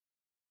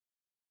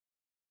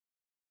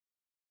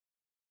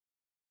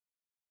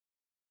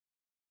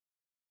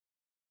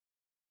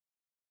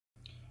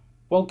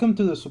Welcome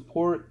to the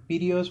support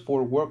videos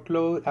for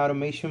workload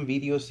automation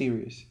video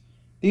series.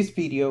 This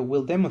video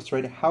will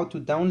demonstrate how to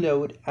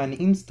download and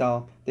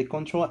install the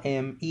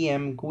Control-M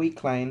EM GUI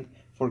client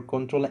for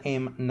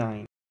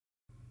Control-M9.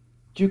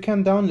 You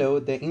can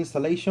download the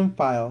installation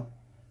file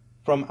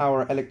from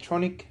our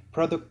electronic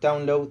product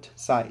download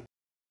site.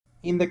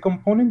 In the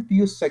component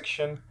view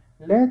section,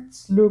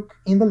 let's look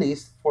in the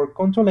list for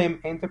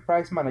Control-M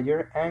Enterprise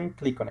Manager and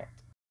click on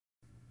it.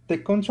 The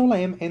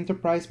Control-M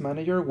Enterprise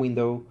Manager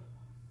window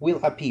will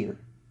appear.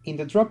 In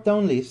the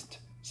drop-down list,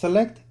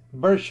 select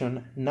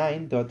version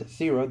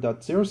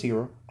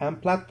 9.0.00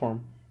 and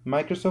platform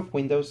Microsoft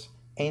Windows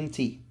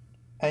NT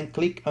and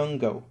click on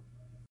Go.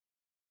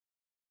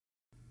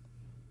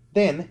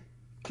 Then,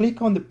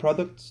 click on the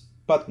Products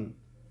button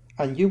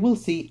and you will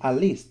see a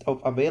list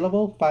of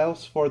available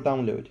files for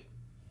download.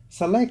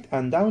 Select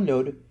and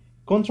download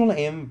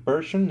Control-M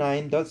version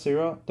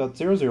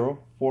 9.0.00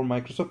 for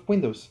Microsoft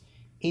Windows,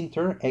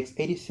 Intel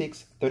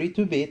x86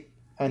 32-bit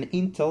and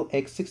Intel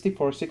x64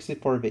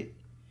 64-bit.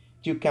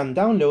 You can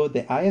download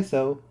the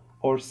ISO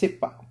or zip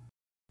file.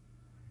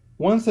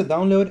 Once the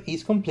download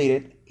is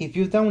completed, if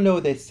you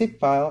download the zip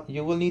file,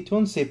 you will need to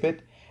unzip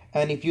it,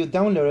 and if you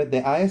download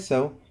the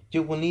ISO,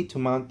 you will need to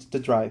mount the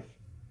drive.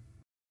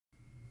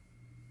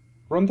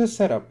 Run the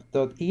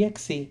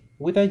setup.exe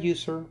with a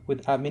user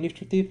with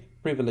administrative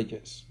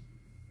privileges.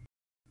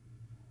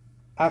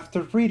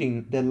 After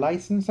reading the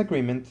license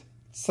agreement,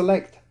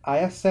 select I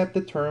accept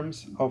the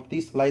terms of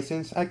this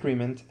license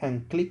agreement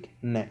and click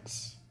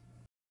Next.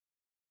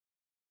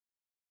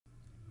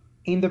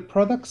 In the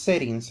Product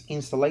Settings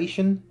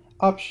Installation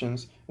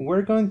options,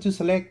 we're going to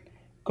select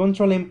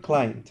Control-M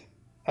Client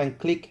and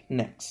click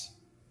Next.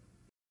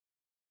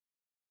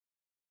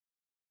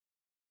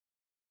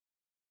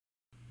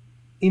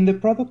 In the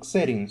Product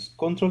Settings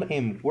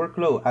Control-M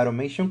Workload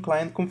Automation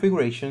Client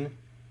configuration,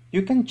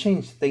 you can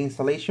change the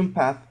installation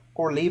path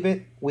or leave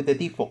it with the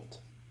default.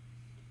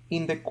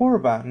 In the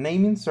Corva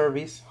naming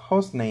service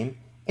hostname,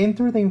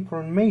 enter the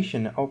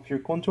information of your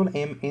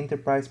Control-M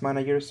Enterprise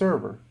Manager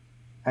server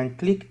and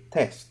click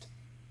Test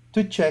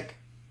to check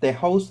the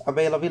host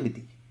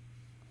availability.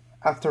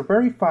 After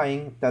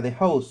verifying that the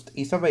host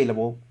is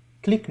available,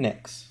 click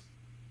Next.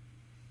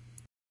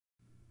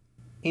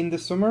 In the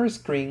summary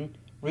screen,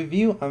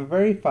 review and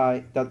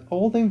verify that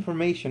all the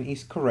information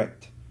is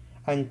correct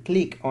and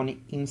click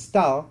on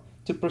Install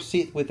to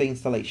proceed with the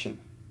installation.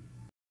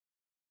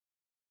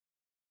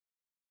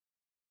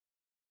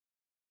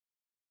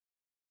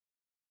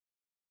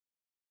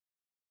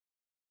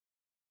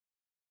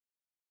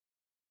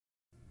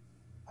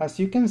 As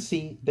you can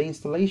see, the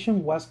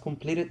installation was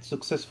completed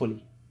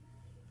successfully.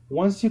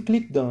 Once you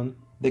click Done,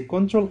 the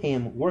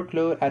Control-M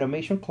Workload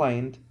Automation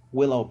Client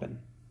will open.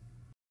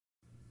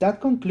 That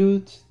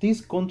concludes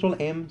this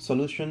Control-M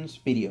Solutions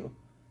video.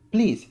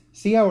 Please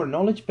see our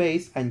knowledge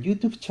base and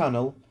YouTube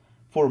channel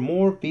for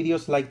more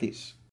videos like this.